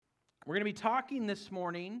We're going to be talking this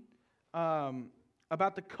morning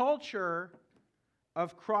about the culture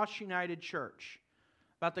of Cross United Church.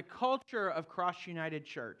 About the culture of Cross United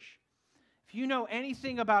Church. If you know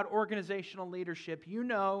anything about organizational leadership, you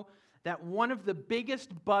know that one of the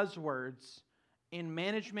biggest buzzwords in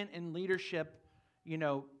management and leadership,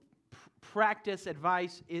 practice,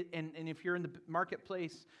 advice, and if you're in the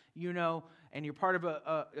marketplace, and you're part of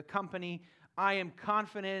a company, I am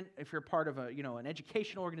confident if you're part of an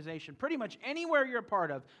educational organization, pretty much anywhere you're a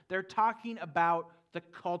part of, they're talking about the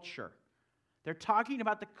culture. They're talking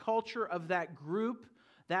about the culture of that group,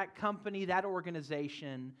 that company, that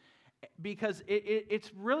organization, because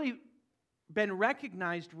it's really been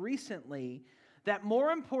recognized recently that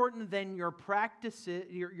more important than your practices,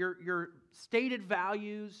 your stated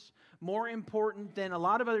values, more important than a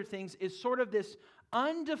lot of other things, is sort of this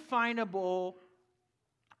undefinable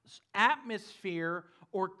atmosphere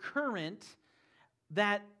or current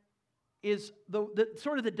that is the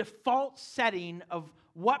sort of the default setting of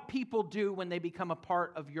what people do when they become a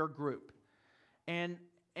part of your group. And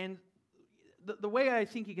the way I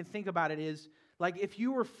think you can think about it is like if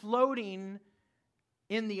you were floating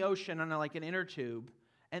in the ocean on like an inner tube,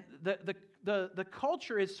 and the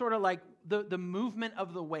culture is sort of like the movement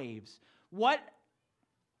of the waves. What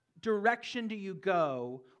direction do you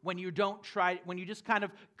go when you just kind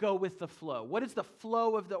of go with the flow? What is the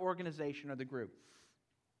flow of the organization or the group?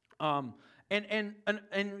 And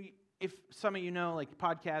if some of you know, like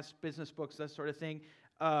podcasts, business books, that sort of thing,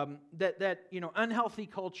 that unhealthy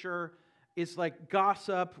culture is like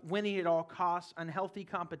gossip, winning at all costs, unhealthy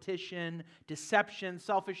competition, deception,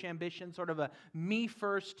 selfish ambition, sort of a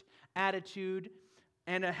me-first attitude.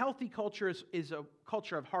 And a healthy culture is a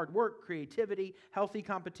culture of hard work, creativity, healthy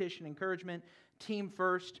competition, encouragement, team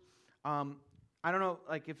first. I don't know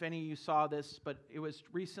if any of you saw this, but it was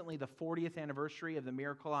recently the 40th anniversary of the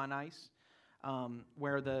Miracle on Ice,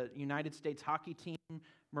 where the United States hockey team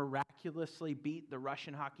miraculously beat the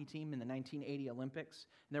Russian hockey team in the 1980 Olympics.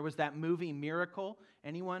 And there was that movie Miracle.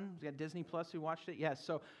 Anyone? We got Disney Plus who watched it? Yes.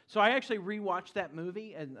 So I actually rewatched that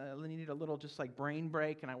movie, and I needed a little just like brain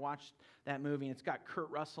break, and I watched that movie, and it's got Kurt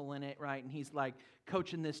Russell in it, right? And he's like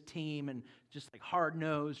coaching this team and just like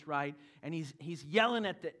hard-nosed, right? And he's yelling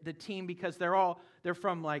at the team because they're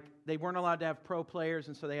from like, they weren't allowed to have pro players,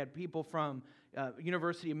 and so they had people from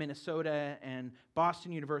University of Minnesota and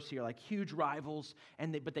Boston University are like huge rivals,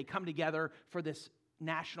 but they come together for this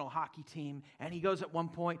national hockey team. And he goes at one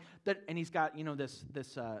point, and he's got this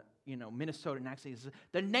Minnesota accent. He says,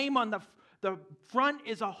 the name on the front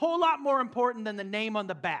is a whole lot more important than the name on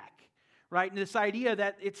the back, right? And this idea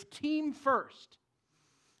that it's team first,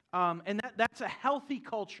 and that's a healthy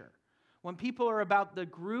culture when people are about the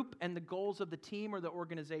group and the goals of the team or the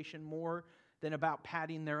organization more than about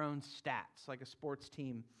padding their own stats, like a sports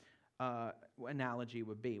team analogy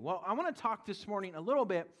would be. Well, I want to talk this morning a little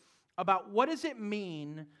bit about what does it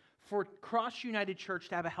mean for Cross United Church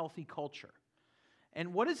to have a healthy culture,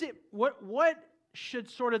 and what should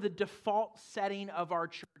sort of the default setting of our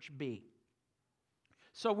church be?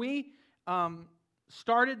 So we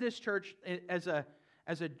started this church as a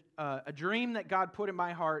dream that God put in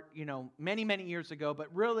my heart, many, many years ago,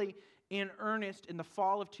 but really in earnest, in the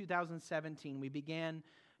fall of 2017, we began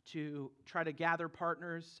to try to gather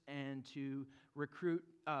partners and to recruit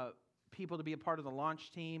people to be a part of the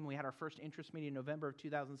launch team. We had our first interest meeting in November of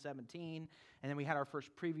 2017, and then we had our first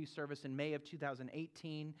preview service in May of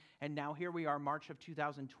 2018, and now here we are, March of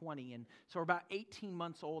 2020. And so we're about 18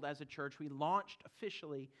 months old as a church. We launched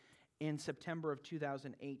officially in September of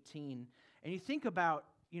 2018. And you think about,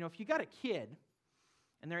 if you got a kid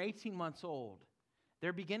and they're 18 months old,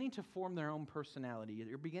 they're beginning to form their own personality.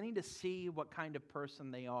 You're beginning to see what kind of person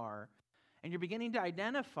they are. And you're beginning to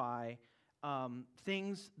identify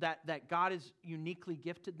things that God has uniquely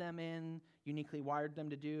gifted them in, uniquely wired them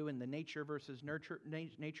to do, in the nature versus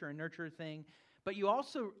nature and nurture thing. But you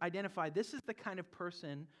also identify, this is the kind of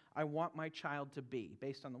person I want my child to be,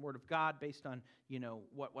 based on the Word of God, based on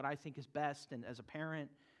what I think is best, and as a parent.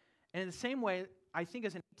 And in the same way, I think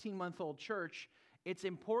as an 18-month-old church, it's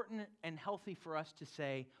important and healthy for us to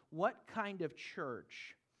say, what kind of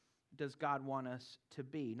church does God want us to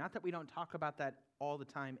be? Not that we don't talk about that all the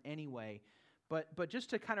time anyway, but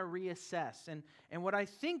just to kind of reassess. And what I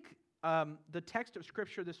think the text of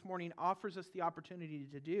Scripture this morning offers us the opportunity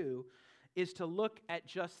to do is to look at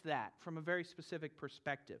just that from a very specific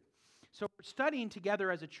perspective. So we're studying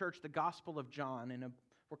together as a church the Gospel of John, and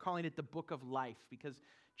we're calling it the Book of Life, because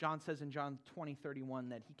John says in John 20:31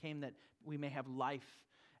 that he came that we may have life,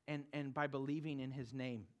 and by believing in his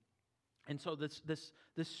name. And so this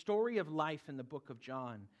story of life in the book of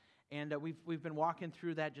John, And we've been walking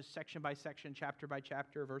through that just section by section, chapter by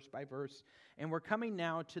chapter, verse by verse. And we're coming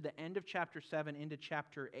now to the end of chapter 7 into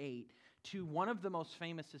chapter 8 to one of the most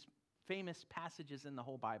famous passages in the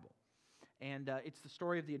whole Bible. And it's the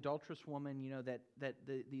story of the adulterous woman,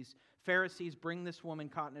 these Pharisees bring this woman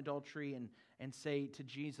caught in adultery and say to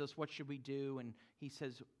Jesus, what should we do? And he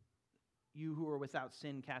says, you who are without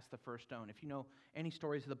sin, cast the first stone. If you know any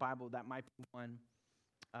stories of the Bible, that might be one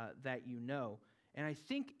that you know. And I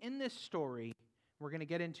think in this story, we're going to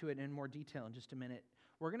get into it in more detail in just a minute.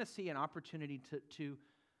 We're going to see an opportunity to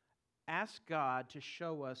ask God to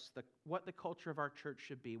show us what the culture of our church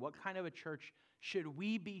should be. What kind of a church should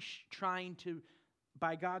we be trying to,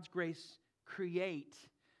 by God's grace, create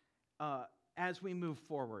as we move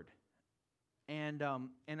forward? And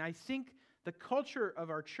I think the culture of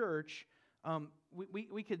our church,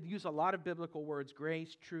 we could use a lot of biblical words,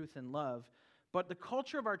 grace, truth, and love. But the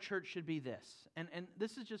culture of our church should be this. And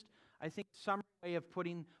this is just, I think, some way of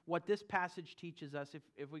putting what this passage teaches us,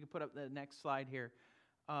 if we could put up the next slide here,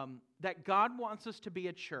 that God wants us to be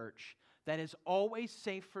a church that is always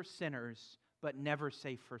safe for sinners, but never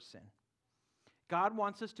safe for sin. God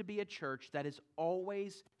wants us to be a church that is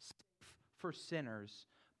always safe for sinners,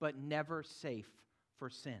 but never safe for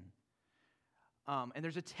sin. And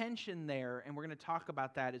there's a tension there, and we're going to talk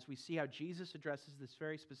about that as we see how Jesus addresses this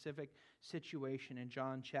very specific situation in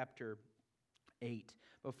John chapter 8.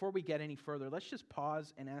 Before we get any further, let's just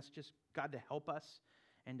pause and ask just God to help us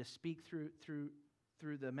and to speak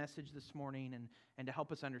through the message this morning and to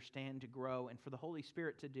help us understand, to grow, and for the Holy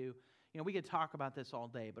Spirit to do. We could talk about this all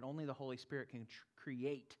day, but only the Holy Spirit can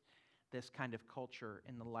create this kind of culture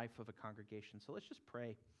in the life of a congregation. So let's just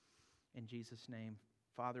pray in Jesus' name.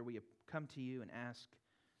 Father, we come to you and ask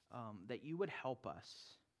that you would help us.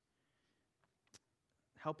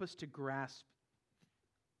 Help us to grasp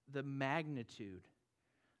the magnitude.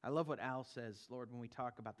 I love what Al says, Lord, when we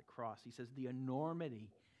talk about the cross. He says the enormity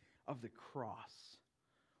of the cross.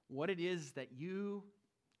 What it is that you,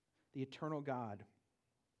 the eternal God,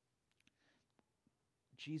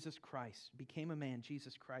 Jesus Christ, became a man,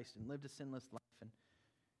 Jesus Christ, and lived a sinless life and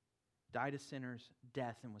died a sinner's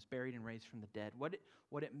death and was buried and raised from the dead. What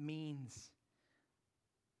it means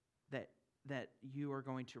that you are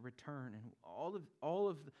going to return, and all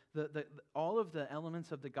of the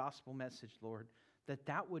elements of the gospel message, Lord,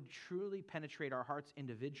 that would truly penetrate our hearts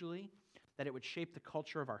individually, that it would shape the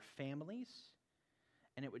culture of our families,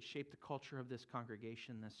 and it would shape the culture of this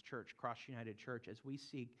congregation, this church, Cross United Church, as we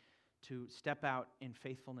seek to step out in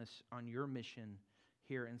faithfulness on your mission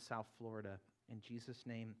here in South Florida. In Jesus'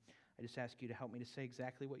 name, I just ask you to help me to say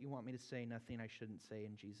exactly what you want me to say, nothing I shouldn't say.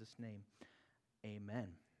 In Jesus' name, amen.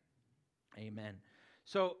 Amen.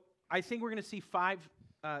 So I think we're going to see 5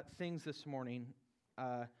 things this morning.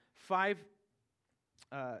 6.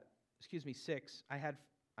 I had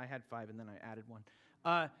 5 and then I added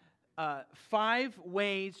 1. 5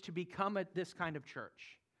 ways to become this kind of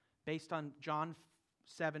church based on John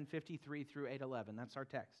 7:53 through 8:11. That's our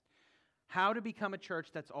text. How to become a church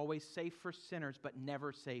that's always safe for sinners but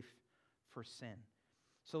never safe for sin.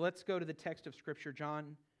 So let's go to the text of Scripture,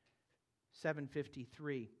 John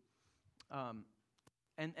 7:53.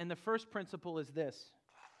 And the first principle is this.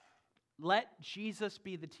 Let Jesus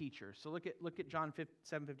be the teacher. So look at John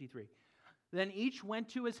 7:53. Then each went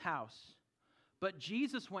to his house, but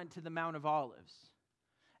Jesus went to the Mount of Olives.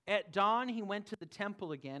 At dawn he went to the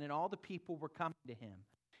temple again, and all the people were coming to him.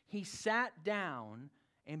 He sat down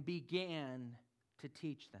and began to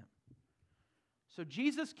teach them. So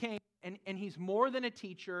Jesus came, and he's more than a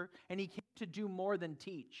teacher, and he came to do more than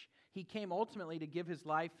teach. He came ultimately to give his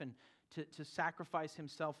life and to sacrifice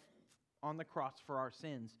himself on the cross for our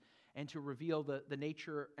sins, and to reveal the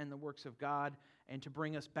nature and the works of God, and to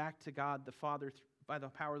bring us back to God the Father by the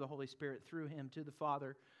power of the Holy Spirit through him to the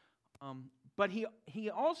Father. But he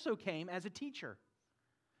also came as a teacher.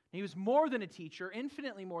 He was more than a teacher,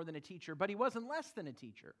 infinitely more than a teacher, but he wasn't less than a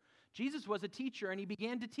teacher. Jesus was a teacher, and he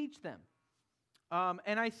began to teach them.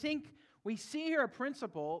 And I think we see here a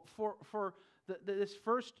principle for this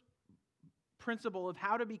first principle of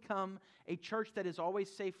how to become a church that is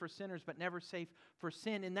always safe for sinners but never safe for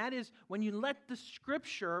sin. And that is when you let the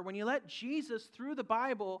Scripture, when you let Jesus through the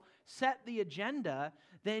Bible set the agenda,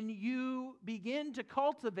 then you begin to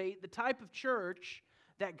cultivate the type of church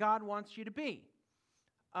that God wants you to be.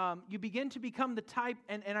 You begin to become the type,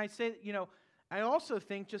 and I say, I also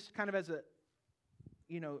think, just kind of as a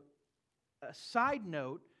side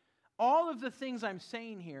note, all of the things I'm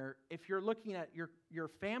saying here, if you're looking at your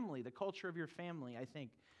family, the culture of your family, I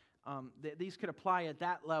think these could apply at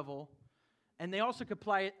that level, and they also could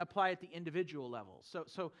apply at the individual level.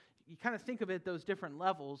 So you kind of think of it those different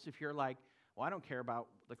levels. If you're like, well, I don't care about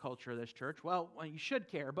the culture of this church. Well, you should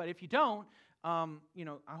care. But if you don't, I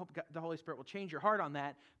hope the Holy Spirit will change your heart on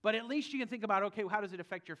that. But at least you can think about, okay, well, how does it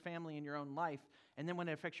affect your family in your own life? And then when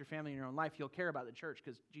it affects your family in your own life, you'll care about the church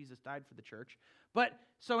because Jesus died for the church. But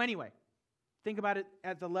so anyway, think about it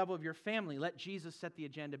at the level of your family. Let Jesus set the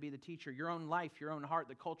agenda, be the teacher, your own life, your own heart,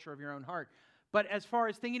 the culture of your own heart. But as far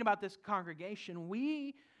as thinking about this congregation,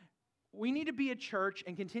 we need to be a church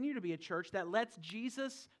and continue to be a church that lets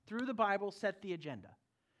Jesus, through the Bible, set the agenda.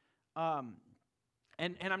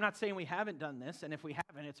 And I'm not saying we haven't done this, and if we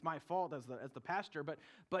haven't, it's my fault as the pastor. But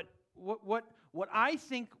what I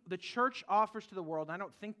think the church offers to the world, and I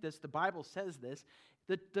don't think this, the Bible says this,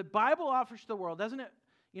 the Bible offers to the world, doesn't it?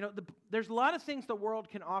 There's a lot of things the world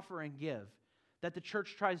can offer and give that the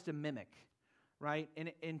church tries to mimic, right?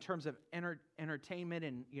 In terms of entertainment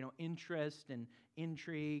and interest and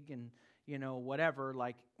intrigue and whatever,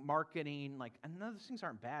 like marketing, and those things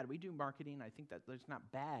aren't bad. We do marketing. I think that it's not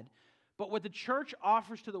bad. But what the church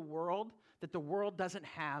offers to the world that the world doesn't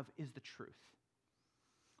have is the truth.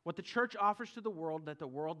 What the church offers to the world that the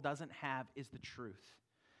world doesn't have is the truth.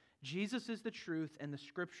 Jesus is the truth, and the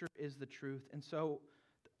Scripture is the truth. And so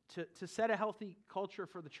to set a healthy culture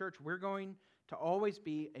for the church, we're going to always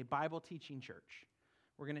be a Bible-teaching church.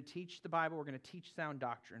 We're going to teach the Bible. We're going to teach sound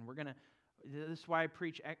doctrine. This is why I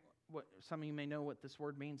preach, some of you may know what this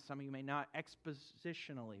word means, some of you may not,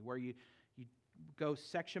 expositionally, where you go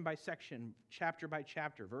section by section, chapter by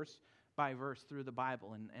chapter, verse by verse through the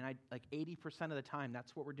Bible. And I like 80% of the time,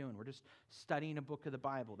 that's what we're doing. We're just studying a book of the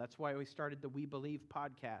Bible. That's why we started the We Believe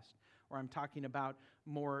podcast, where I'm talking about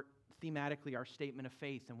more thematically our statement of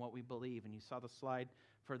faith and what we believe. And you saw the slide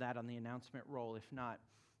for that on the announcement roll. If not,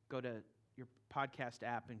 go to your podcast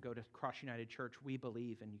app and go to Cross United Church, We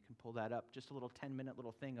Believe, and you can pull that up. Just a little 10-minute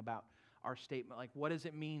little thing about our statement. Like, what does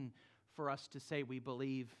it mean for us to say we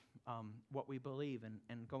believe what we believe,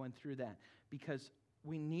 and going through that? Because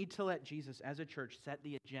we need to let Jesus, as a church, set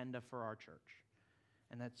the agenda for our church.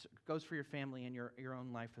 And that goes for your family and your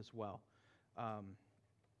own life as well.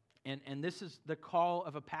 And this is the call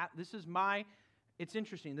of a it's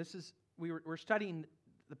interesting. We're studying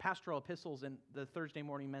the pastoral epistles in the Thursday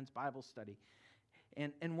morning men's Bible study.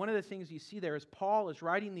 And one of the things you see there is Paul is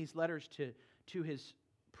writing these letters to his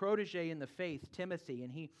protege in the faith, Timothy,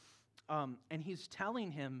 and he's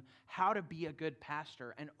telling him how to be a good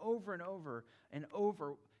pastor. And over and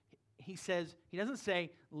over, he doesn't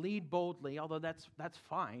say lead boldly, although that's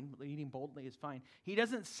fine. Leading boldly is fine. He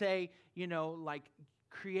doesn't say,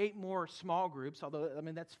 create more small groups, although,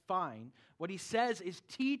 that's fine. What he says is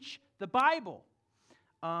teach the Bible.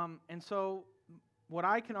 And so what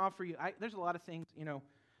I can offer you, there's a lot of things,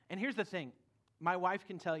 and here's the thing. My wife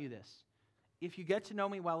can tell you this. If you get to know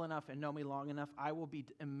me well enough and know me long enough, I will be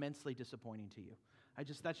immensely disappointing to you.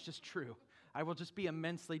 That's just true. I will just be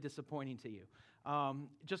immensely disappointing to you.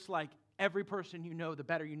 Just like every person you know, the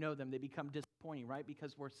better you know them, they become disappointing, right?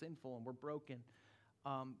 Because we're sinful and we're broken.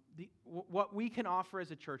 What we can offer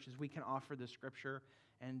as a church is we can offer the Scripture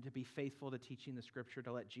and to be faithful to teaching the Scripture,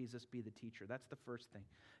 to let Jesus be the teacher. That's the first thing.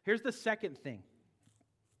 Here's the second thing.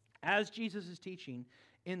 As Jesus is teaching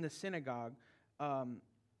in the synagogue,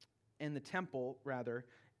 in the temple, rather,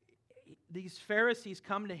 these Pharisees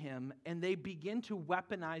come to him and they begin to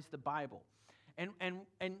weaponize the Bible. And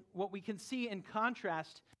what we can see in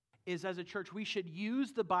contrast is, as a church, we should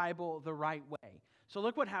use the Bible the right way. So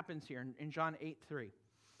look what happens here in John 8:3.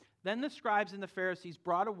 Then the scribes and the Pharisees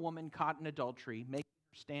brought a woman caught in adultery, making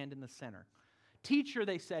her stand in the center. Teacher,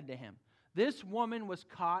 they said to him, this woman was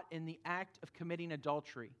caught in the act of committing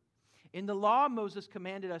adultery. In the law, Moses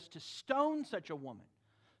commanded us to stone such a woman.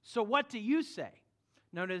 So what do you say?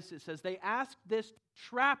 Notice it says, they asked this to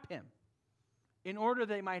trap him in order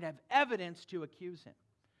they might have evidence to accuse him.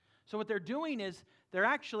 So what they're doing is, we're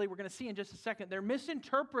going to see in just a second, they're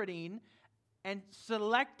misinterpreting and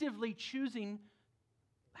selectively choosing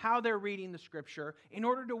how they're reading the Scripture in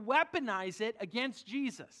order to weaponize it against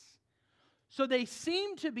Jesus. So they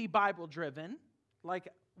seem to be Bible-driven, like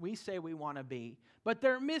we say we want to be, but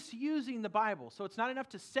they're misusing the Bible. So it's not enough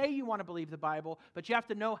to say you want to believe the Bible, but you have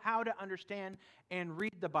to know how to understand and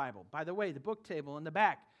read the Bible. By the way, the book table in the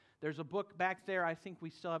back, there's a book back there, I think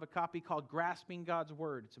we still have a copy, called Grasping God's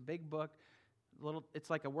Word. It's a big book. It's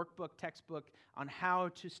like a workbook, textbook on how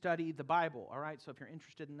to study the Bible, all right? So if you're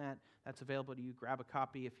interested in that, that's available to you. Grab a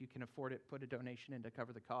copy. If you can afford it, put a donation in to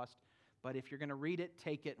cover the cost. But if you're going to read it,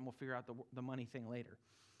 take it, and we'll figure out the money thing later.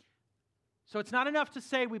 So it's not enough to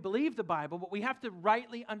say we believe the Bible, but we have to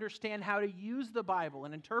rightly understand how to use the Bible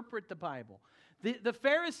and interpret the Bible. The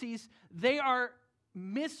Pharisees, they are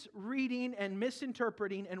misreading and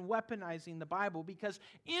misinterpreting and weaponizing the Bible, because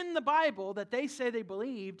in the Bible that they say they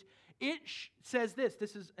believed, it says this.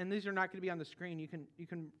 This is, and these are not going to be on the screen. You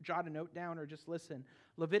can jot a note down or just listen.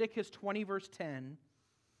 Leviticus 20 verse 10,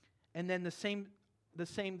 and then the same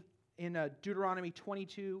in Deuteronomy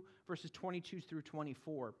 22 verses 22 through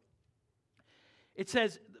 24. It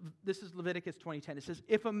says, this is Leviticus 20:10. It says,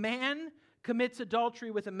 if a man commits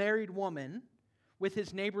adultery with a married woman, with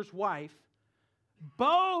his neighbor's wife,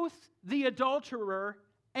 both the adulterer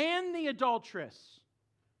and the adulteress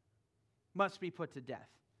must be put to death.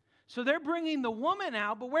 So they're bringing the woman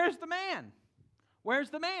out, but where's the man? Where's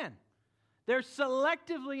the man? They're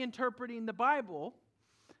selectively interpreting the Bible,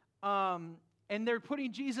 and they're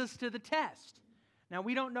putting Jesus to the test. Now,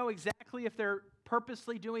 we don't know exactly if they're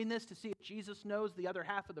purposely doing this to see if Jesus knows the other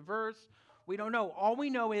half of the verse. We don't know. All we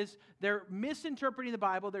know is they're misinterpreting the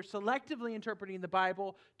Bible. They're selectively interpreting the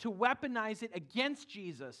Bible to weaponize it against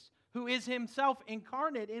Jesus, who is himself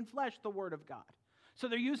incarnate in flesh, the Word of God. So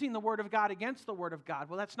they're using the Word of God against the Word of God.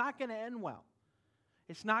 Well, that's not going to end well.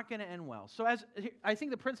 It's not going to end well. So I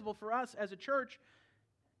think the principle for us as a church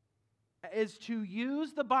is to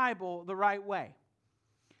use the Bible the right way.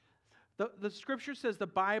 The Scripture says the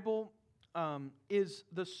Bible is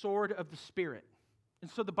the sword of the Spirit. And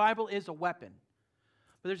so the Bible is a weapon.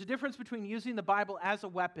 But there's a difference between using the Bible as a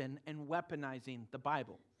weapon and weaponizing the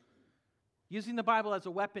Bible. Using the Bible as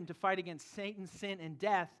a weapon to fight against Satan, sin, and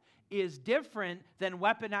death is different than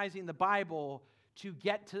weaponizing the Bible to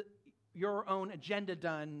get to your own agenda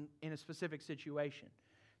done in a specific situation.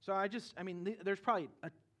 So there's probably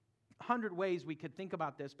 100 ways we could think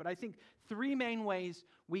about this, but I think 3 main ways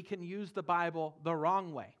we can use the Bible the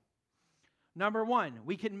wrong way. Number 1,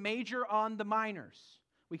 we can major on the minors.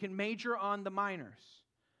 We can major on the minors.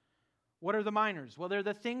 What are the minors? Well, they're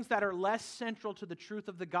the things that are less central to the truth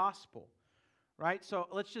of the gospel, right? So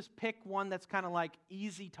let's just pick one that's kind of like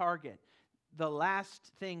easy target. The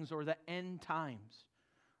last things or the end times,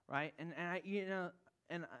 right? And I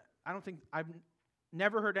don't think, I've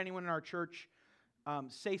never heard anyone in our church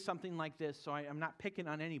say something like this, so I'm not picking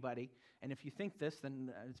on anybody. And if you think this,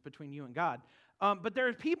 then it's between you and God. But there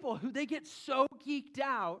are people who they get so geeked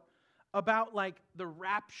out about like the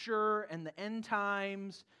rapture and the end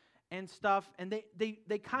times and stuff, and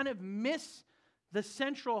they kind of miss the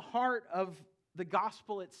central heart of the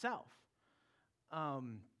gospel itself.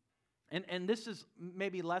 And this is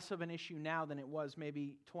maybe less of an issue now than it was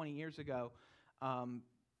maybe 20 years ago,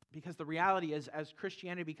 because the reality is, as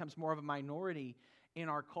Christianity becomes more of a minority in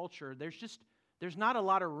our culture, there's not a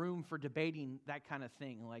lot of room for debating that kind of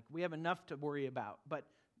thing. Like, we have enough to worry about, but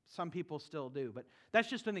some people still do. But that's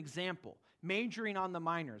just an example. Majoring on the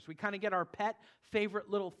minors. We kind of get our pet favorite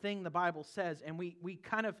little thing the Bible says, and we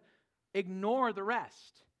kind of ignore the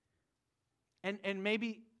rest. And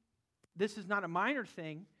maybe this is not a minor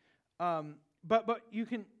thing, but you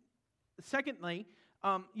can, secondly,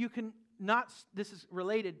 you can not, this is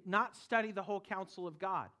related, not study the whole counsel of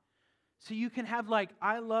God. So you can have like,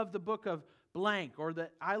 I love the book of blank, or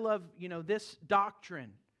that I love, this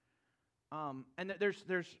doctrine. And there's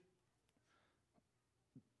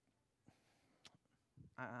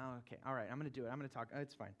okay, all right, I'm going to do it. I'm going to talk.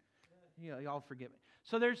 It's fine. Y'all forgive me.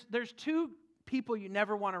 So there's 2 people you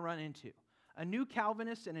never want to run into. A new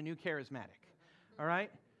Calvinist and a new charismatic. All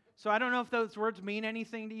right? So I don't know if those words mean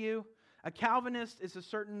anything to you. A Calvinist is a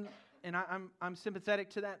certain, and I'm sympathetic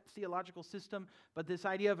to that theological system, but this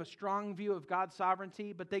idea of a strong view of God's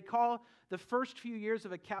sovereignty. But they call the first few years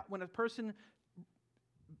of when a person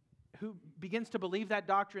who begins to believe that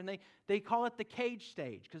doctrine, they call it the cage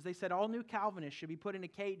stage, because they said all new Calvinists should be put in a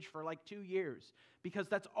cage for like 2 years, because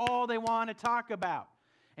that's all they want to talk about.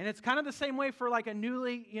 And it's kind of the same way for like a new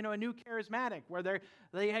charismatic, where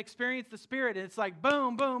they experience the Spirit, and it's like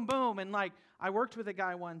boom, boom, boom. And like, I worked with a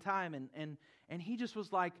guy one time, and he just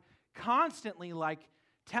was like constantly like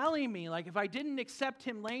telling me, like, if I didn't accept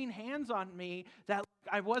him laying hands on me, that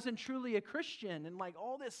I wasn't truly a Christian, and like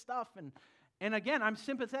all this stuff. And again, I'm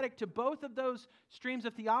sympathetic to both of those streams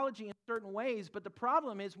of theology in certain ways, but the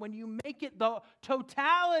problem is when you make it the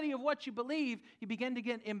totality of what you believe, you begin to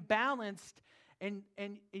get imbalanced, and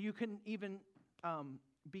you can even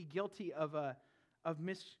be guilty of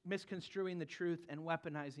misconstruing the truth and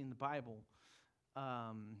weaponizing the Bible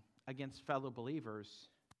against fellow believers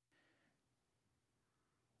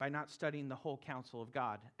by not studying the whole counsel of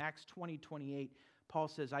God. Acts 20:28, Paul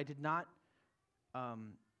says, I did not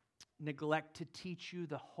neglect to teach you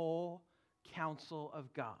the whole counsel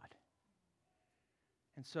of God.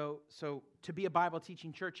 And so to be a Bible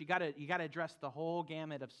teaching church, you got to address the whole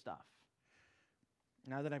gamut of stuff.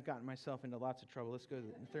 Now that I've gotten myself into lots of trouble, let's go to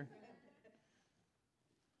the third.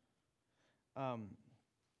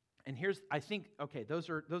 And here's, I think, okay, those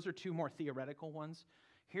are two more theoretical ones.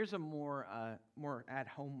 Here's a more at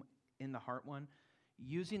home in the heart one.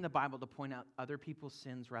 Using the Bible to point out other people's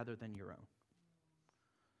sins rather than your own.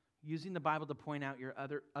 Using the Bible to point out your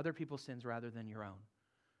other people's sins rather than your own.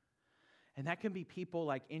 And that can be people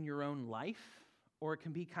like in your own life, or it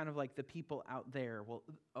can be kind of like the people out there.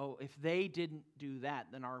 Well, if they didn't do that,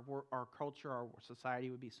 then our culture, our society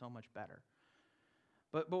would be so much better.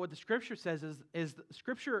 But what the Scripture says is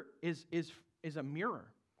Scripture is a mirror.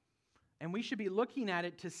 And we should be looking at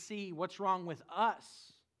it to see what's wrong with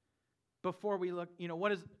us before we look,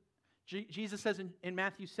 what is, Jesus says in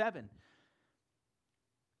Matthew 7,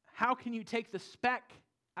 how can you take the speck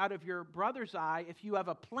out of your brother's eye if you have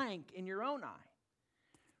a plank in your own eye?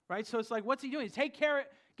 Right? So it's like, what's he doing?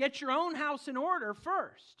 Get your own house in order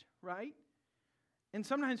first, right? And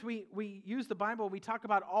sometimes we use the Bible, we talk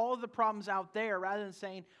about all of the problems out there rather than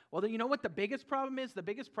saying, well, you know what the biggest problem is? The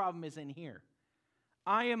biggest problem is in here.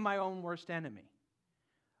 I am my own worst enemy.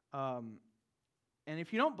 And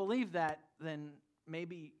if you don't believe that, then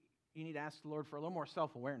maybe you need to ask the Lord for a little more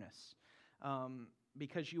self-awareness.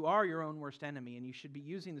 Because you are your own worst enemy, and you should be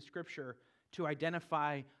using the Scripture to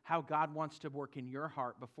identify how God wants to work in your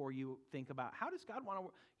heart before you think about, how does God want to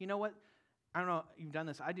work? You know what? I don't know, you've done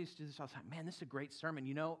this. I used to do this all the time. Man, this is a great sermon.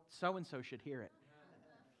 So-and-so should hear it.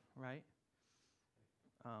 Right?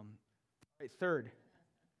 Third,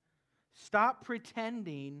 stop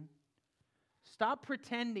pretending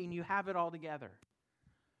you have it all together.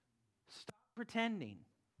 Stop pretending.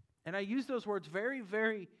 And I use those words very,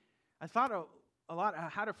 very, I thought a lot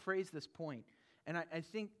how to phrase this point. And I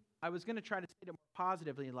think I was going to try to say it more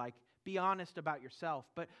positively, like, be honest about yourself.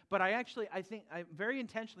 But I think I'm very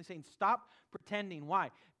intentionally saying stop pretending.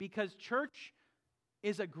 Why? Because church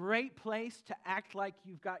is a great place to act like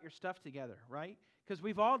you've got your stuff together, right? Because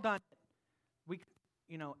we've all done it.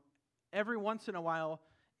 Every once in a while,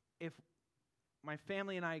 if my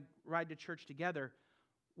family and I ride to church together,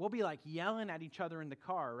 we'll be like yelling at each other in the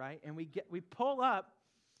car, right? And we pull up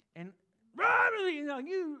and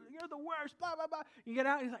you're the worst, blah, blah, blah. You get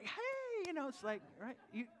out and he's like, hey, it's like, right?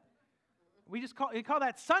 You call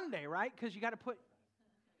that Sunday, right? Because you got to put.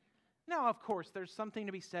 Now, of course, there's something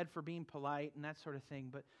to be said for being polite and that sort of thing.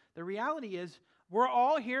 But the reality is, we're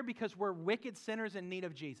all here because we're wicked sinners in need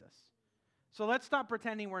of Jesus. So let's stop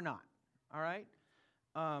pretending we're not. All right?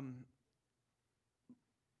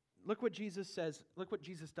 Look what Jesus says. Look what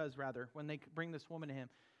Jesus does, rather, when they bring this woman to him.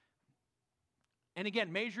 And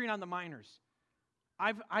again, measuring on the minors.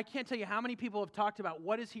 I can't tell you how many people have talked about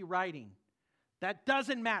what is he writing. That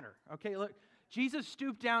doesn't matter. Okay, look. Jesus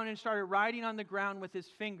stooped down and started writing on the ground with his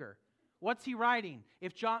finger. What's he writing?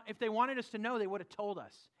 If they wanted us to know, they would have told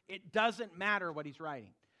us. It doesn't matter what he's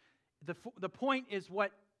writing. The point is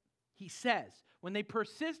what he says. When they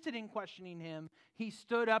persisted in questioning him, he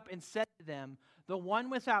stood up and said to them, the one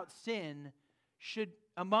without sin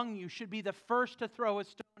among you should be the first to throw a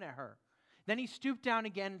stone at her. Then he stooped down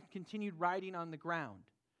again and continued writing on the ground.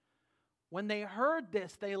 When they heard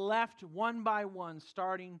this, they left one by one,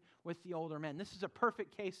 starting with the older men. This is a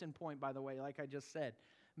perfect case in point, by the way, like I just said,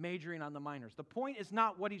 majoring on the minors. The point is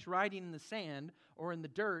not what he's writing in the sand or in the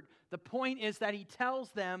dirt. The point is that he tells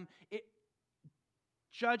them,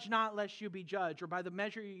 judge not lest you be judged, or by the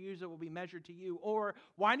measure you use it will be measured to you. Or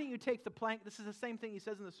why don't you take the plank? This is the same thing he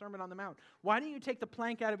says in the Sermon on the Mount. Why don't you take the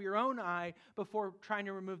plank out of your own eye before trying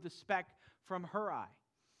to remove the speck from her eye?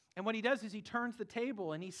 And what he does is he turns the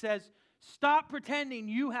table and he says, stop pretending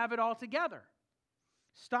you have it all together.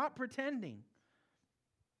 Stop pretending.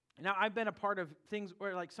 Now, I've been a part of things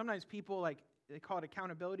where sometimes people they call it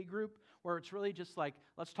accountability group, where it's really just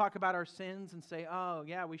let's talk about our sins and say, oh,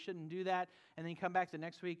 yeah, we shouldn't do that. And then you come back the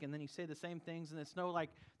next week and then you say the same things, and it's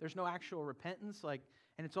there's no actual repentance. And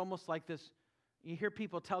it's almost like this, you hear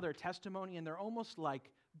people tell their testimony and they're almost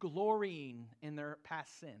glorying in their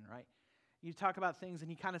past sin, right? You talk about things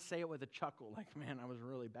and you kind of say it with a chuckle, man, I was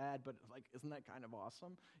really bad, but isn't that kind of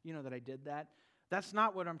awesome, that I did that? That's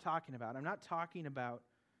not what I'm talking about. I'm not talking about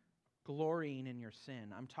glorying in your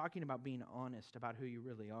sin. I'm talking about being honest about who you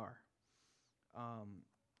really are.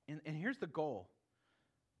 And here's the goal,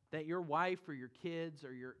 that your wife or your kids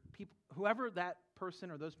or your people, whoever that person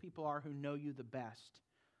or those people are who know you the best,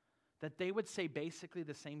 that they would say basically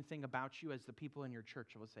the same thing about you as the people in your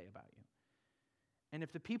church will say about you. And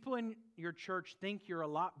if the people in your church think you're a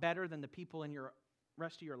lot better than the people in your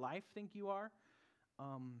rest of your life think you are,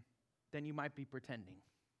 then you might be pretending.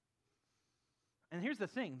 And here's the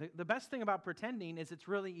thing. The best thing about pretending is it's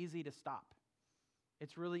really easy to stop.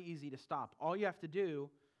 It's really easy to stop. All you have to do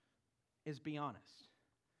is be honest.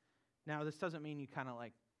 Now, this doesn't mean you kind of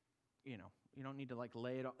You don't need to like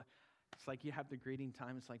lay it all. It's like you have the greeting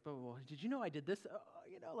time. It's like, well, did you know I did this?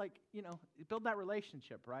 Build that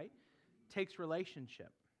relationship, right? Takes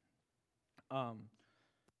relationship.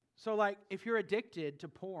 So like if you're addicted to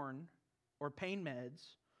porn or pain meds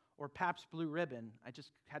or Pabst Blue Ribbon, I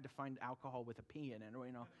just had to find alcohol with a P in it,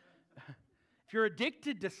 If you're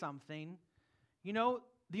addicted to something,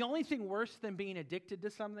 the only thing worse than being addicted to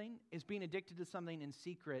something is being addicted to something in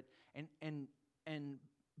secret and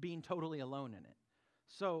being totally alone in it.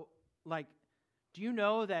 So, like, do you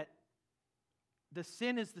know that the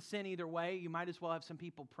sin is the sin either way? You might as well have some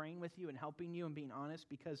people praying with you and helping you and being honest,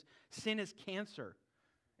 because sin is cancer,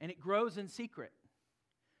 and it grows in secret.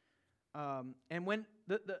 And when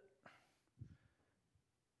there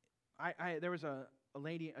was a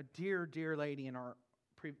lady, a dear lady in our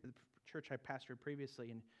church I pastored previously,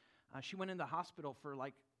 and she went in the hospital for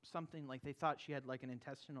like something, like they thought she had like an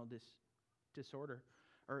intestinal disorder,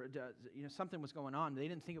 or something was going on. They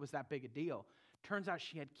didn't think it was that big a deal. Turns out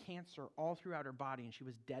she had cancer all throughout her body, and she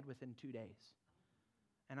was dead within 2 days.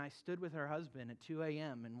 And I stood with her husband at 2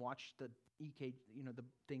 a.m. and watched the EKG, the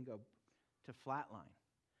thing go to flatline.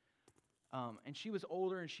 And she was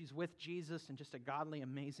older, and she's with Jesus, and just a godly,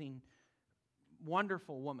 amazing,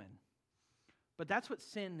 wonderful woman. But that's what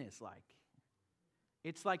sin is like.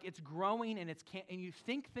 It's like it's growing, and and you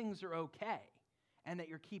think things are okay, and that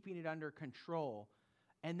you're keeping it under control.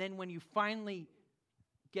 And then when you finally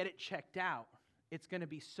get it checked out, it's going to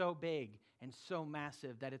be so big and so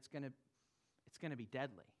massive that it's going to be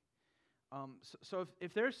deadly. So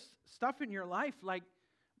if there's stuff in your life, like,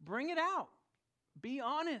 bring it out. Be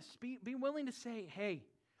honest. Be willing to say, hey.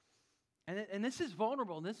 And this is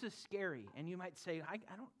vulnerable, and this is scary. And you might say, I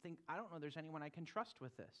don't know there's anyone I can trust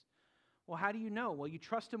with this. Well, how do you know? Well, you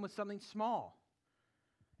trust them with something small.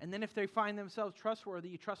 And then if they find themselves trustworthy,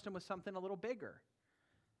 you trust them with something a little bigger.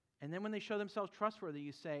 And then when they show themselves trustworthy,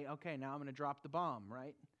 you say, okay, now I'm going to drop the bomb,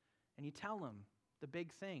 right? And you tell them the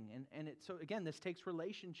big thing. So again, this takes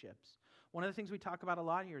relationships. One of the things we talk about a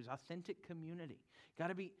lot here is authentic community. Got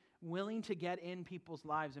to be willing to get in people's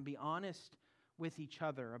lives and be honest with each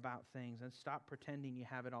other about things and stop pretending you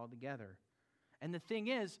have it all together. And the thing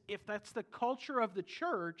is, if that's the culture of the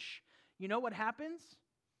church, you know what happens?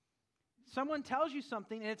 Someone tells you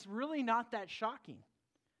something, and it's really not that shocking.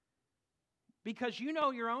 Because you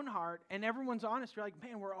know your own heart, and everyone's honest. You're like,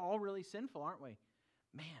 man, we're all really sinful, aren't we?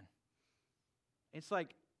 Man. It's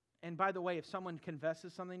like, and by the way, if someone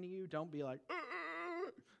confesses something to you, don't be like,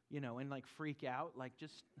 and like freak out. Like,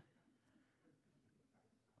 just,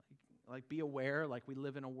 like be aware, like we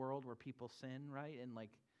live in a world where people sin, right? And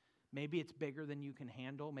like, maybe it's bigger than you can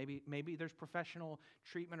handle. Maybe there's professional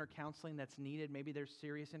treatment or counseling that's needed. Maybe there's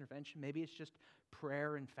serious intervention. Maybe it's just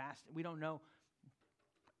prayer and fasting. We don't know.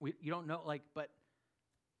 You don't know, like, but,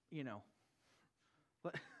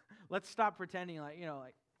 let's stop pretending like,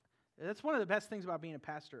 that's one of the best things about being a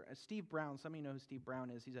pastor. Steve Brown, some of you know who Steve Brown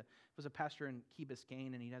is. He was a pastor in Key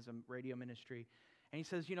Biscayne, and he has a radio ministry. And he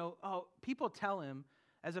says, people tell him,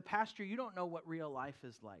 as a pastor, you don't know what real life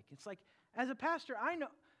is like. It's like, as a pastor, I know,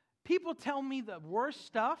 people tell me the worst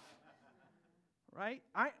stuff, right?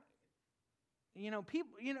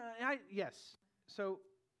 Yes. So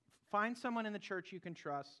find someone in the church you can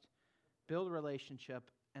trust, build a relationship,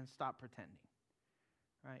 and stop pretending,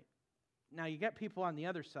 right? Now, you get people on the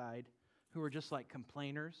other side who are just like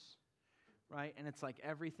complainers, right? And it's like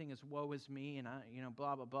everything is woe is me, and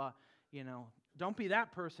blah, blah, blah. Don't be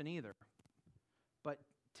that person either. But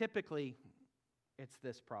typically, it's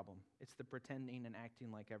this problem. It's the pretending and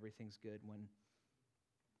acting like everything's good when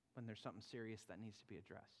there's something serious that needs to be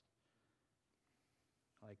addressed.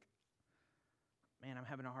 Like, man, I'm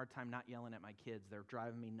having a hard time not yelling at my kids. They're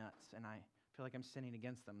driving me nuts, and I feel like I'm sinning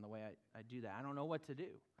against them the way I do that. I don't know what to do.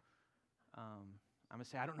 I'm going to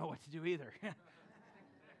say, I don't know what to do either.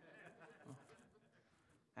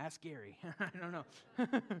 Ask Gary. I don't know.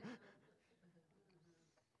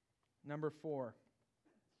 Number four.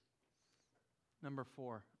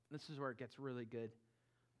 This is where it gets really good.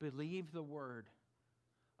 Believe the word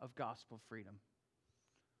of gospel freedom.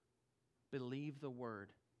 Believe the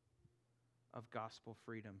word of gospel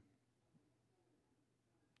freedom.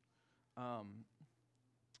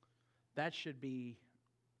 That should be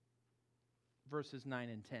verses 9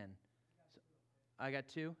 and 10. So, I got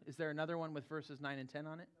 2. Is there another one with verses 9 and 10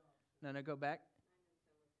 on it? No, go back.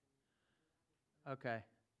 Okay.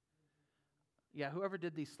 Yeah, whoever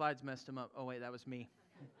did these slides messed them up. Oh, wait, that was me.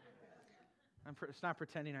 It's not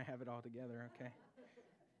pretending I have it all together, okay?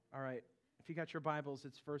 All right. If you got your Bibles,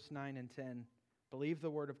 it's verse 9 and 10. Believe the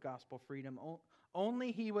word of gospel freedom.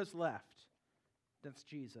 Only he was left, that's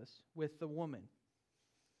Jesus, with the woman.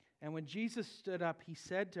 And when Jesus stood up, he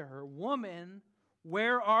said to her, "Woman,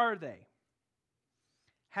 where are they?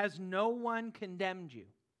 Has no one condemned you?"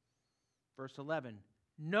 Verse 11,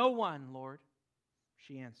 "No one, Lord,"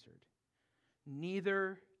 she answered.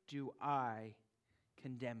 "Neither do I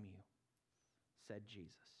condemn you," said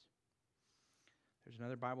Jesus. There's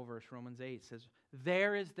another Bible verse, Romans 8, says,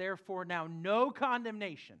 "There is therefore now no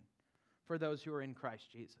condemnation for those who are in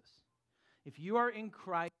Christ Jesus." If you are in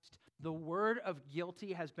Christ, the word of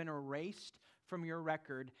guilty has been erased from your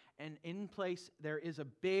record, and in place there is a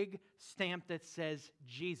big stamp that says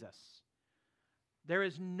Jesus. There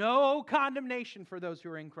is no condemnation for those who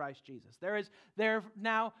are in Christ Jesus.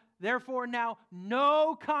 Therefore now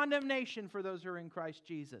no condemnation for those who are in Christ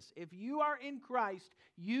Jesus. If you are in Christ,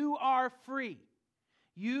 you are free.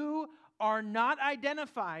 You are not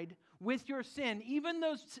identified with your sin, even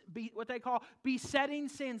those what they call besetting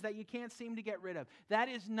sins that you can't seem to get rid of. That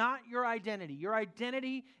is not your identity. Your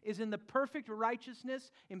identity is in the perfect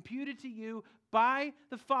righteousness imputed to you by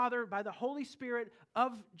the Father, by the Holy Spirit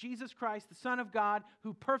of Jesus Christ, the Son of God,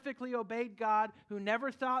 who perfectly obeyed God, who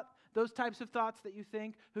never thought those types of thoughts that you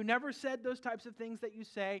think, who never said those types of things that you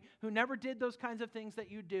say, who never did those kinds of things that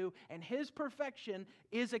you do, and His perfection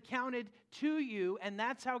is accounted to you, and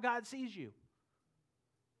that's how God sees you.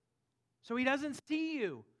 So He doesn't see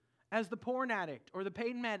you as the porn addict or the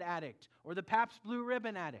pain med addict or the Pabst Blue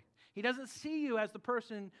Ribbon addict. He doesn't see you as the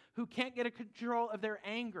person who can't get a control of their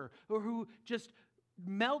anger or who just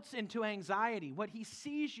melts into anxiety. What He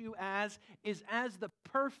sees you as is as the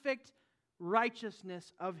perfect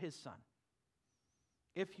righteousness of His Son.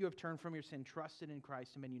 If you have turned from your sin, trusted in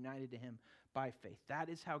Christ, and been united to Him by faith. That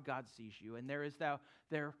is how God sees you. And there is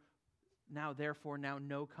therefore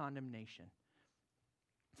no condemnation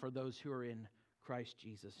for those who are in Christ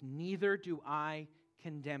Jesus. "Neither do I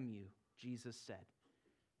condemn you," Jesus said.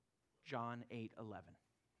 John 8:11.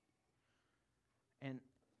 And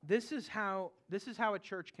this is how a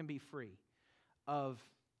church can be free of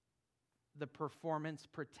the performance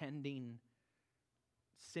pretending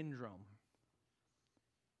syndrome.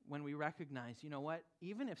 When we recognize, you know what,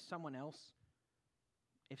 even if someone else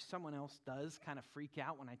does kind of freak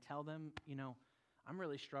out when I tell them, I'm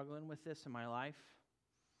really struggling with this in my life,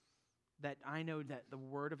 that I know that the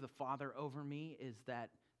word of the Father over me is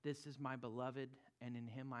that this is my beloved, and in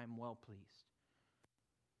Him I am well pleased.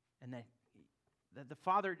 And that the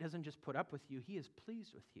Father doesn't just put up with you, He is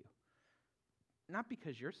pleased with you. Not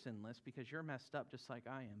because you're sinless, because you're messed up just like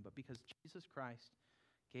I am, but because Jesus Christ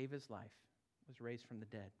gave His life, was raised from the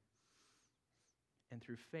dead. And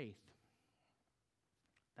through faith,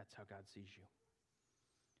 that's how God sees you.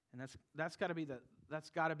 And that's got to be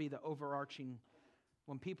the overarching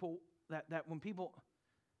when people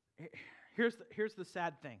here's the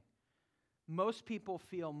sad thing. Most people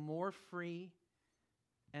feel more free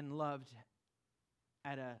and loved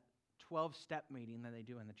at a 12-step meeting than they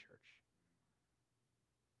do in the church.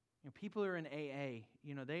 People who are in AA,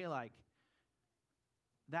 they like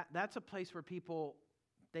that's a place where people,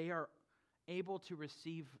 they are able to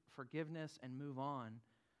receive forgiveness and move on.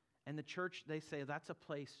 And the church, they say, that's a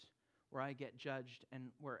place where I get judged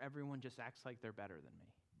and where everyone just acts like they're better than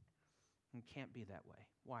me. And can't be that way.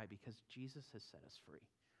 Why? Because Jesus has set us free.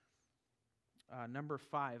 Number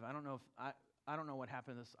 5. I don't know what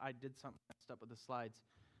happened to this. I did something messed up with the slides.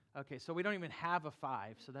 Okay, so we don't even have a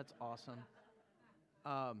 5, so that's awesome.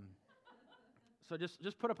 So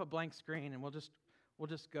just put up a blank screen, and we'll just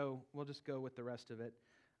go with the rest of it.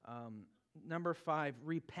 Number 5.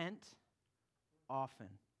 Repent often.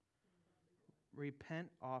 Repent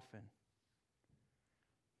often.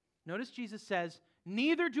 Notice Jesus says,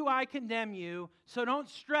 "Neither do I condemn you, so don't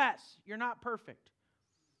stress. You're not perfect."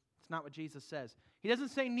 It's not what Jesus says. He doesn't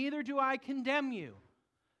say, "Neither do I condemn you.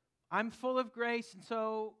 I'm full of grace, and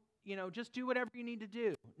so, just do whatever you need to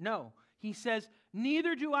do." No. He says,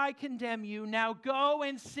 "Neither do I condemn you. Now go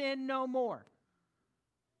and sin no more."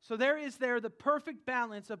 So there is the perfect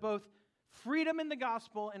balance of both freedom in the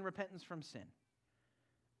gospel and repentance from sin.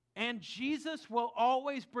 And Jesus will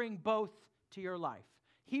always bring both to your life.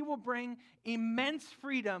 He will bring immense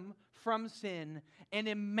freedom from sin and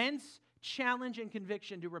immense challenge and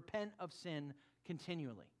conviction to repent of sin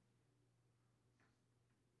continually.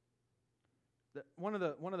 One of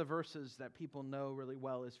the verses that people know really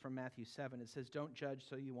well is from Matthew 7. It says, "Don't judge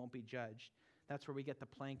so you won't be judged." That's where we get the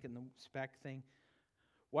plank and the speck thing.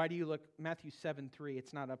 Why do you look? Matthew 7:3.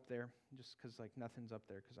 It's not up there, just because nothing's up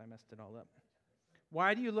there because I messed it all up.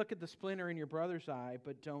 "Why do you look at the splinter in your brother's eye,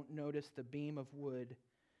 but don't notice the beam of wood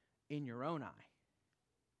in your own eye?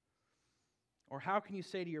 Or how can you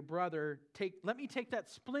say to your brother, let me take that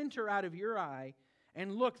splinter out of your eye,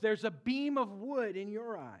 and look, there's a beam of wood in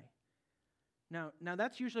your eye? Now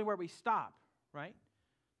that's usually where we stop, right?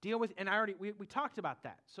 Deal with, and we talked about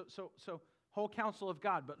that. So whole counsel of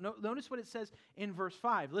God. But notice what it says in verse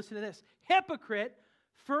 5. Listen to this. Hypocrite,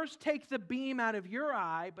 first take the beam out of your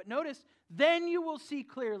eye, but notice, then you will see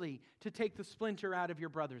clearly to take the splinter out of your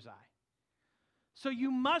brother's eye. So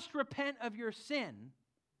you must repent of your sin,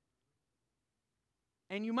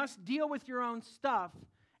 and you must deal with your own stuff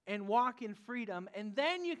and walk in freedom, and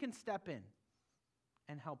then you can step in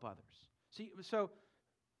and help others. See, so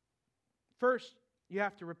first, you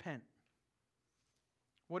have to repent.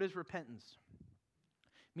 What is repentance?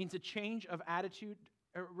 It means a change of attitude.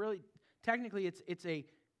 Really, technically, it's a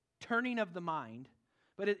turning of the mind,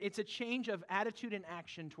 but it's a change of attitude and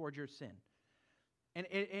action toward your sin. And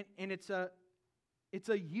it's a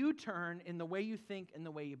U-turn in the way you think and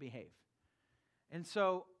the way you behave. And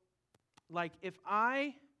so, like, if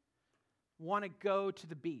I want to go to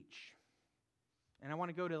the beach, and I want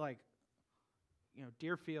to go to, like,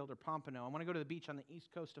 Deerfield or Pompano, I want to go to the beach on the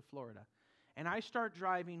east coast of Florida, and I start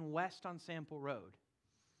driving west on Sample Road,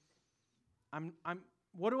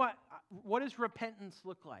 what does repentance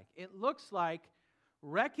look like? It looks like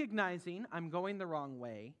recognizing I'm going the wrong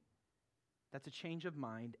way. That's a change of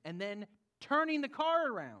mind. And then turning the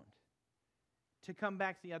car around to come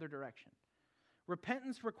back the other direction.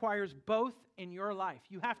 Repentance requires both in your life.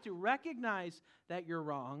 You have to recognize that you're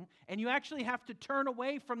wrong, and you actually have to turn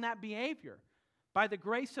away from that behavior by the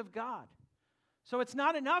grace of God. So it's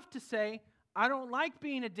not enough to say, I don't like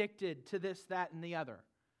being addicted to this, that, and the other.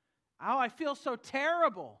 Oh, I feel so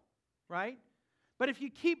terrible, right? But if you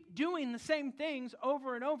keep doing the same things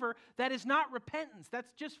over and over, that is not repentance.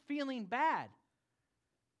 That's just feeling bad.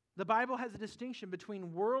 The Bible has a distinction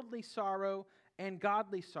between worldly sorrow and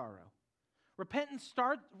godly sorrow. Repentance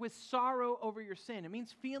starts with sorrow over your sin. It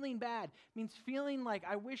means feeling bad. It means feeling like,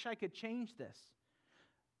 I wish I could change this.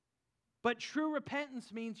 But true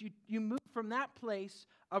repentance means you move from that place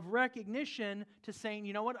of recognition to saying,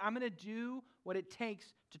 you know what, I'm going to do what it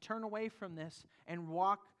takes to turn away from this and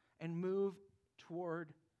walk and move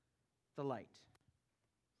toward the light.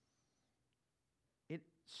 It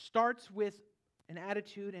starts with an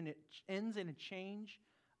attitude and it ends in a change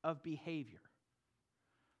of behavior.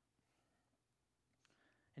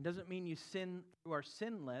 It doesn't mean you are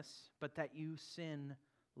sinless, but that you sin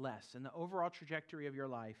less. And the overall trajectory of your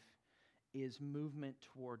life is movement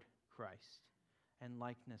toward Christ and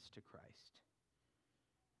likeness to Christ.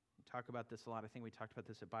 We talk about this a lot. I think we talked about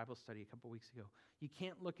this at Bible study a couple weeks ago. You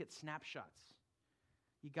can't look at snapshots.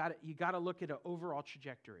 You got to look at an overall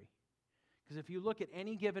trajectory. Because if you look at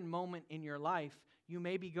any given moment in your life, you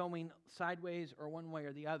may be going sideways or one way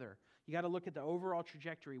or the other. You got to look at the overall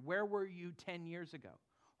trajectory. Where were you 10 years ago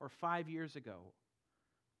or 5 years ago?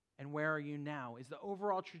 And where are you now? Is the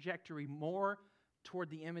overall trajectory more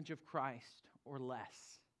toward the image of Christ or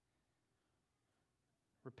less?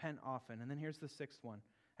 Repent often. And then here's the sixth one.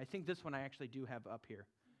 I think this one I actually do have up here.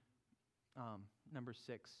 Number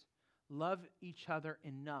 6. Love each other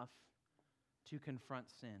enough to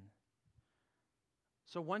confront sin.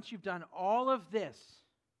 So once you've done all of this,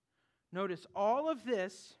 notice all of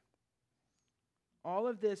this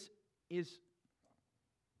is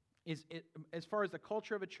as far as the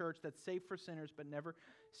culture of a church that's safe for sinners but never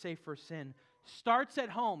safe for sin, starts at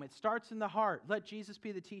home. It starts in the heart. Let Jesus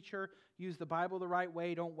be the teacher. Use the Bible the right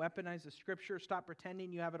way. Don't weaponize the Scripture. Stop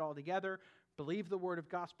pretending you have it all together. Believe the word of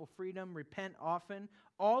gospel freedom. Repent often.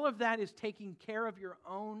 All of that is taking care of your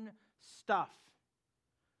own stuff.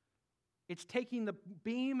 It's taking the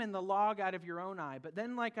beam and the log out of your own eye. But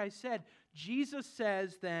then, like I said, Jesus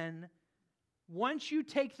says then, once you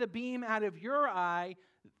take the beam out of your eye,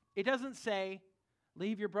 it doesn't say,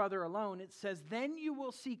 leave your brother alone. It says, then you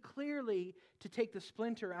will see clearly to take the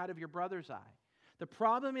splinter out of your brother's eye. The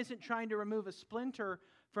problem isn't trying to remove a splinter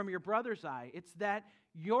from your brother's eye. It's that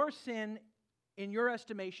your sin, in your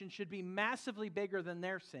estimation, should be massively bigger than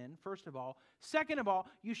their sin, first of all. Second of all,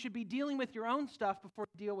 you should be dealing with your own stuff before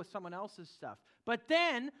you deal with someone else's stuff. But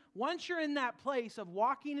then, once you're in that place of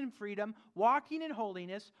walking in freedom, walking in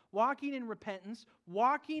holiness, walking in repentance,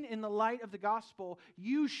 walking in the light of the gospel,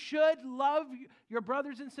 you should love your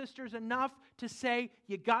brothers and sisters enough to say,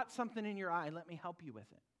 you got something in your eye, let me help you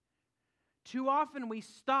with it. Too often we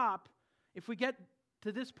stop, if we get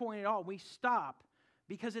to this point at all, we stop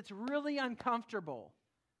because it's really uncomfortable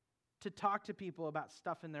to talk to people about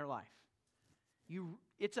stuff in their life.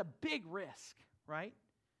 It's a big risk, right?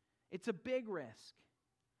 It's a big risk.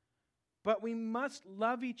 But we must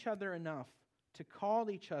love each other enough to call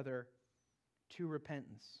each other to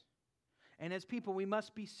repentance. And as people, we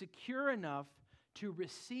must be secure enough to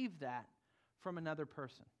receive that from another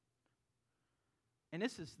person. and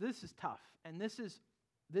this is tough, and this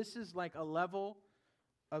is like a level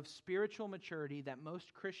of spiritual maturity that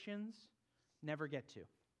most Christians never get to.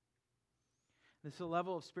 This is a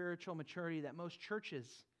level of spiritual maturity that most churches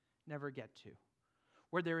never get to,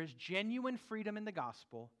 where there is genuine freedom in the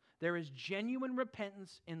gospel, there is genuine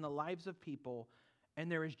repentance in the lives of people,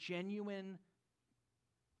 and there is genuine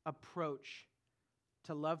approach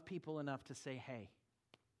to love people enough to say, hey.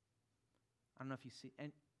 I don't know if you see,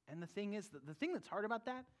 and the thing is, the thing that's hard about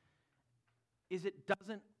that is it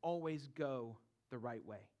doesn't always go the right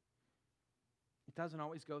way. It doesn't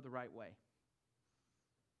always go the right way.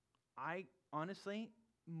 I honestly,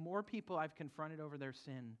 more people I've confronted over their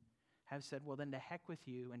sin have said, well, then to heck with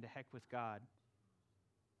you and to heck with God,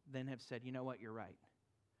 than have said, you know what, you're right.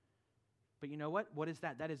 But you know what? What is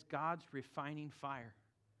that? That is God's refining fire.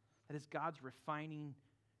 That is God's refining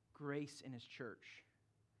grace in His church.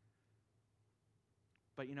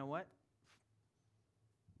 But you know what?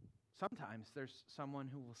 Sometimes there's someone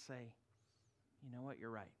who will say, you know what,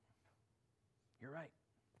 you're right. You're right.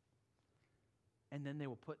 And then they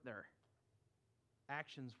will put their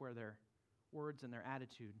actions where their words and their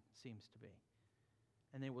attitude seems to be.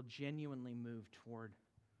 And they will genuinely move toward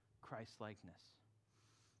Christ-likeness.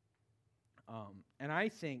 And I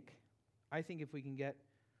think if we can get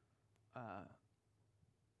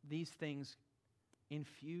these things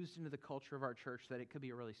infused into the culture of our church, that it could be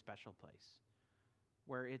a really special place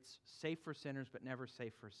where it's safe for sinners but never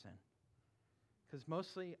safe for sin. Because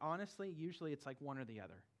mostly, honestly, usually it's like one or the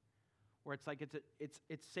other. Where it's like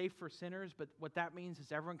it's safe for sinners, but what that means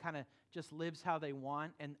is everyone kind of just lives how they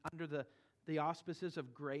want, and under the auspices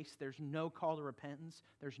of grace, there's no call to repentance,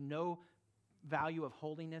 there's no value of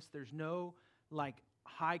holiness, there's no like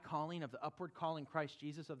high calling of the upward call in Christ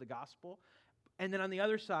Jesus of the gospel. And then on the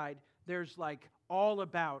other side, there's like all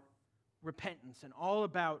about repentance and all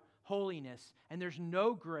about holiness, and there's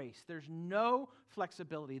no grace, there's no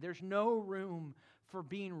flexibility, there's no room for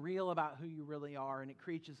being real about who you really are, and it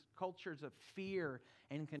creates cultures of fear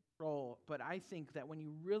and control. But I think that when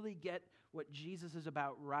you really get what Jesus is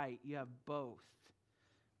about right, you have both.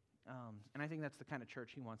 And I think that's the kind of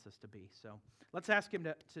church He wants us to be. So let's ask Him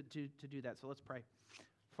to do that. So let's pray.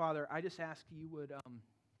 Father, I just ask you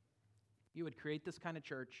would create this kind of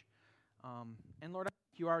church. And Lord, I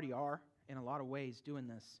think you already are in a lot of ways doing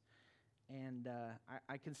this. And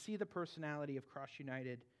I can see the personality of Cross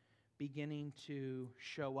United beginning to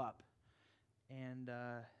show up. And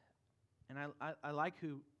I like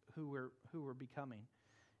who we're becoming.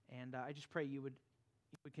 And I just pray you would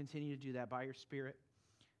continue to do that by your Spirit.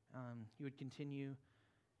 You would continue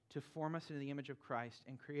to form us into the image of Christ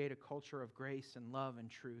and create a culture of grace and love and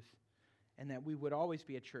truth. And that we would always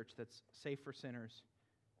be a church that's safe for sinners,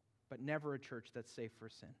 but never a church that's safe for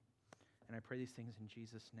sin. And I pray these things in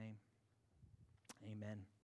Jesus' name. Amen.